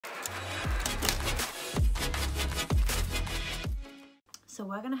So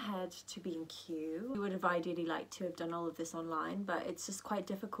we're gonna head to B&Q. We would have ideally liked to have done all of this online, but it's just quite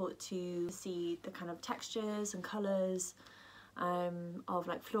difficult to see the kind of textures and colours of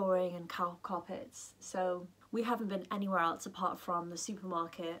like flooring and carpets. So we haven't been anywhere else apart from the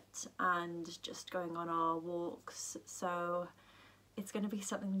supermarket and just going on our walks. So it's going to be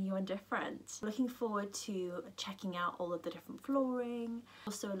something new and different. Looking forward to checking out all of the different flooring.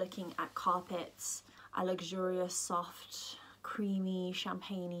 Also looking at carpets, a luxurious, soft, creamy,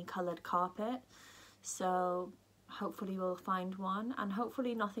 champagne-y coloured carpet. So hopefully we'll find one, and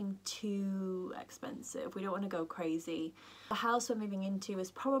hopefully nothing too expensive. We don't want to go crazy. The house we're moving into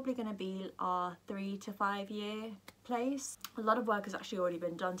is probably going to be our 3 to 5 year place. A lot of work has actually already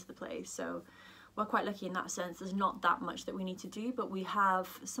been done to the place, so we're quite lucky in that sense. There's not that much that we need to do, but we have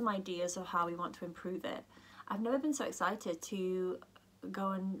some ideas of how we want to improve it. I've never been so excited to go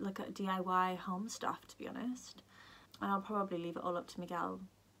and look at DIY home stuff, to be honest. And I'll probably leave it all up to Miguel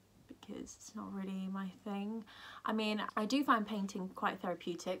because it's not really my thing. I mean, I do find painting quite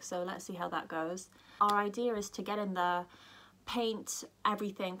therapeutic, so let's see how that goes. Our idea is to get in there, paint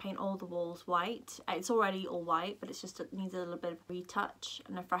everything, paint all the walls white. It's already all white, but it needs a little bit of a retouch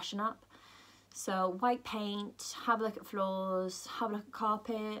and a freshen up. So white paint, have a look at floors, have a look at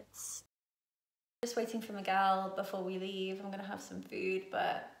carpets. Just waiting for Miguel before we leave. I'm gonna have some food,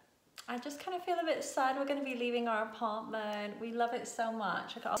 but I just kind of feel a bit sad. We're going to be leaving our apartment. We love it so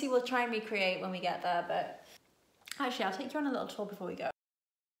much. Obviously we'll try and recreate when we get there, but actually I'll take you on a little tour before we go.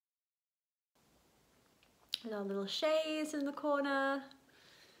 With our little chaise in the corner.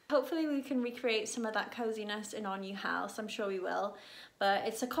 Hopefully we can recreate some of that coziness in our new house. I'm sure we will. But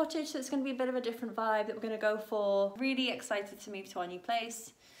it's a cottage, so it's going to be a bit of a different vibe that we're going to go for. Really excited to move to our new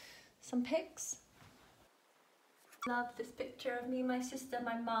place. Some pics. Love this picture of me, my sister,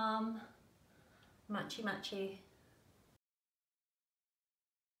 my mum. Matchy matchy.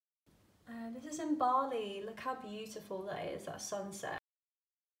 This is in Bali. Look how beautiful that is, that sunset.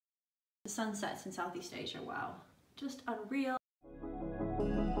 The sunsets in Southeast Asia, wow. Just unreal.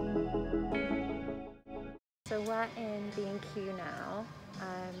 So we're in B&Q now.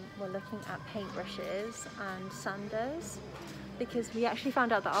 We're looking at paintbrushes and sanders, because we actually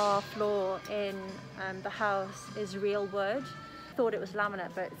found out that our floor in the house is real wood. Thought it was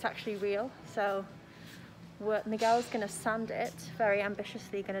laminate, but it's actually real. So Miguel's gonna sand it, very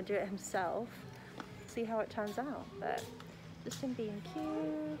ambitiously gonna do it himself. See how it turns out, but just in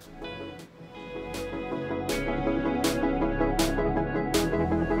B&Q.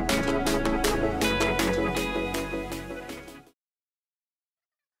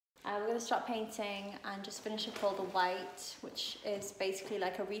 We're going to start painting and just finish up all the white, which is basically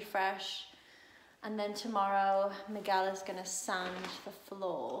like a refresh. And then tomorrow Miguel is going to sand the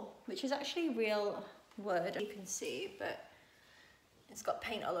floor, which is actually real wood, you can see, but it's got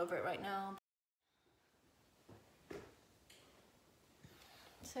paint all over it right now.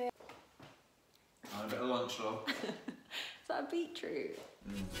 So yeah. A bit of lunch though. Is that a beetroot?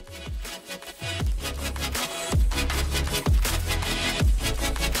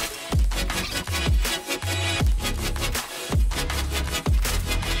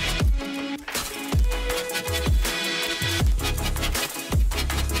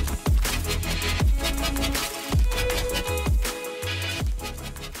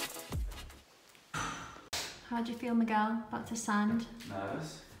 How do you feel, Miguel? About to sand?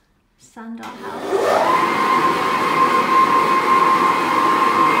 Nervous. Sand our house.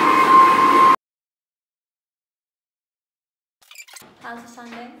 How's the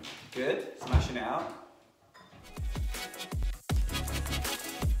sanding? Good. Smashing it out.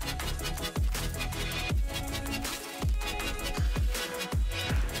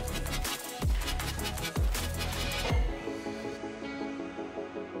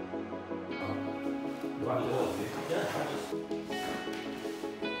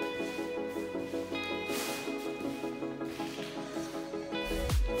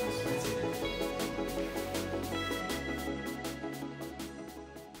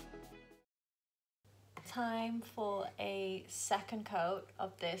 Time for a second coat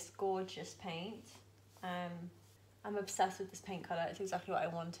of this gorgeous paint. I'm obsessed with this paint colour. It's exactly what I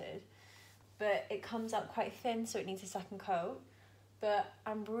wanted, but it comes out quite thin, so it needs a second coat, but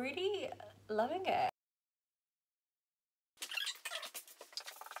I'm really loving it.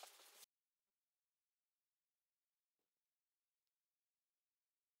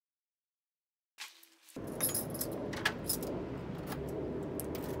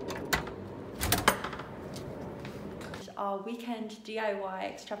 our weekend DIY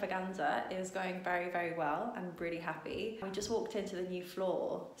extravaganza is going very, very well. I'm really happy. We just walked into the new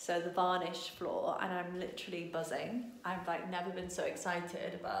floor, so the varnished floor, and I'm literally buzzing. I've like never been so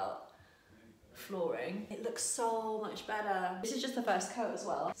excited about flooring. It looks so much better. This is just the first coat as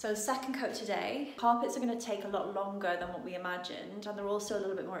well. So second coat today. Carpets are going to take a lot longer than what we imagined, and they're also a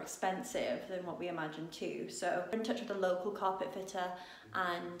little bit more expensive than what we imagined too. So I'm in touch with a local carpet fitter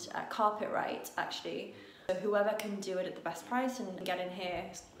and Carpet-Right actually. So whoever can do it at the best price and get in here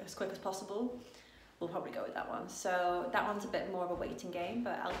as quick as possible, we'll probably go with that one. So that one's a bit more of a waiting game,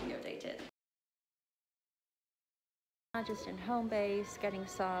 but I'll keep you updated. Just in home base, getting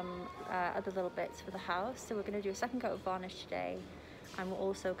some other little bits for the house. So we're going to do a second coat of varnish today, and we're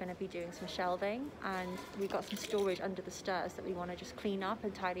also going to be doing some shelving, and we've got some storage under the stairs that we want to just clean up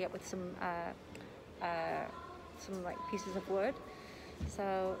and tidy up with some like pieces of wood.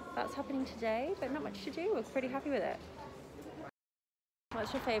 So that's happening today, but not much to do. We're pretty happy with it.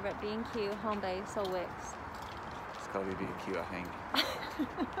 What's your favourite, B&Q, home base or Wix? It's got to be B&Q, I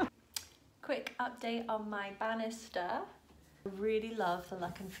think. Quick update on my banister. I really love the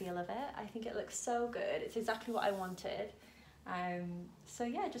look and feel of it. I think it looks so good. It's exactly what I wanted. So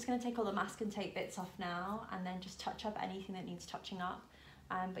yeah, just gonna take all the masking tape bits off now and then just touch up anything that needs touching up.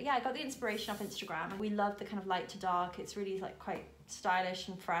 But yeah, I got the inspiration off Instagram. We love the kind of light to dark. It's really like quite stylish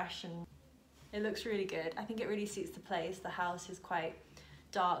and fresh, and it looks really good. I think it really suits the place. The house is quite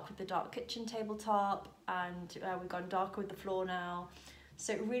dark with the dark kitchen tabletop, and we've gone darker with the floor now.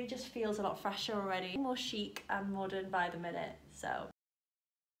 So it really just feels a lot fresher already, more chic and modern by the minute. So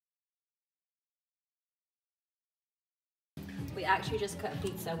we actually just cut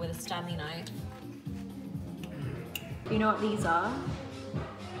pizza with a Stanley knife. You know what these are?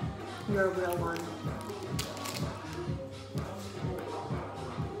 You're a real one.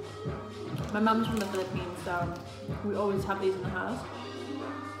 My mum's from the Philippines, so we always have these in the house.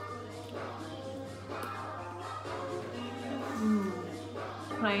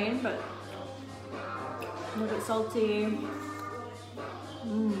 Plain, but a little bit salty.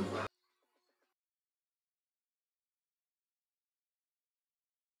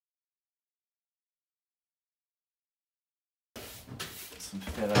 Some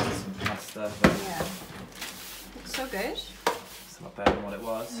filler, some pasta. Yeah. Looks so good. It's a lot better than what it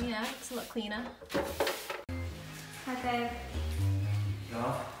was. Yeah, it's a lot cleaner. Hi babe.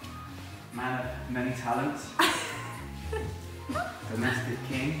 Yeah. Man of many talents. Domestic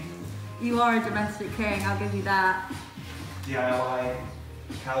king. You are a domestic king, I'll give you that. DIY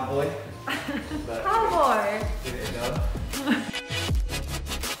cowboy. Cowboy! Give it a go.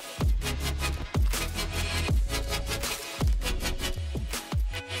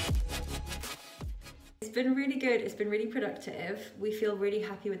 It's been really good, it's been really productive. We feel really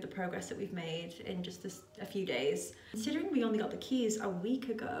happy with the progress that we've made in just a few days. Considering we only got the keys a week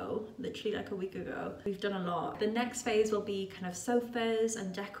ago, literally like a week ago, we've done a lot. The next phase will be kind of sofas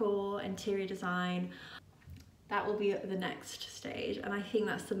and decor, interior design. That will be the next stage, and I think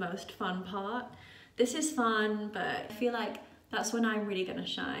that's the most fun part. This is fun, but I feel like that's when I'm really gonna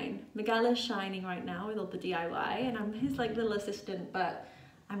shine. Miguel is shining right now with all the DIY, and I'm his like little assistant, but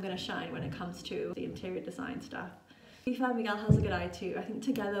I'm gonna shine when it comes to the interior design stuff. To be fair, Miguel has a good eye too. I think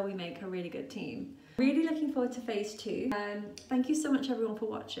together we make a really good team. Really looking forward to phase 2. Thank you so much everyone for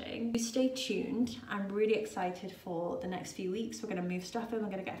watching. Stay tuned. I'm really excited for the next few weeks. We're gonna move stuff in, we're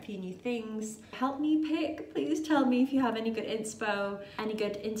gonna get a few new things. Help me pick, please tell me if you have any good inspo, any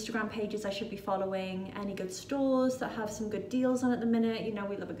good Instagram pages I should be following, any good stores that have some good deals on at the minute. You know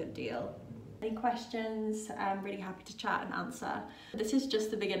we love a good deal. Any questions, I'm really happy to chat and answer. This is just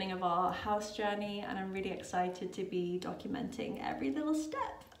the beginning of our house journey, and I'm really excited to be documenting every little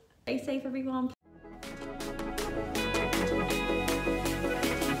step. Stay safe everyone.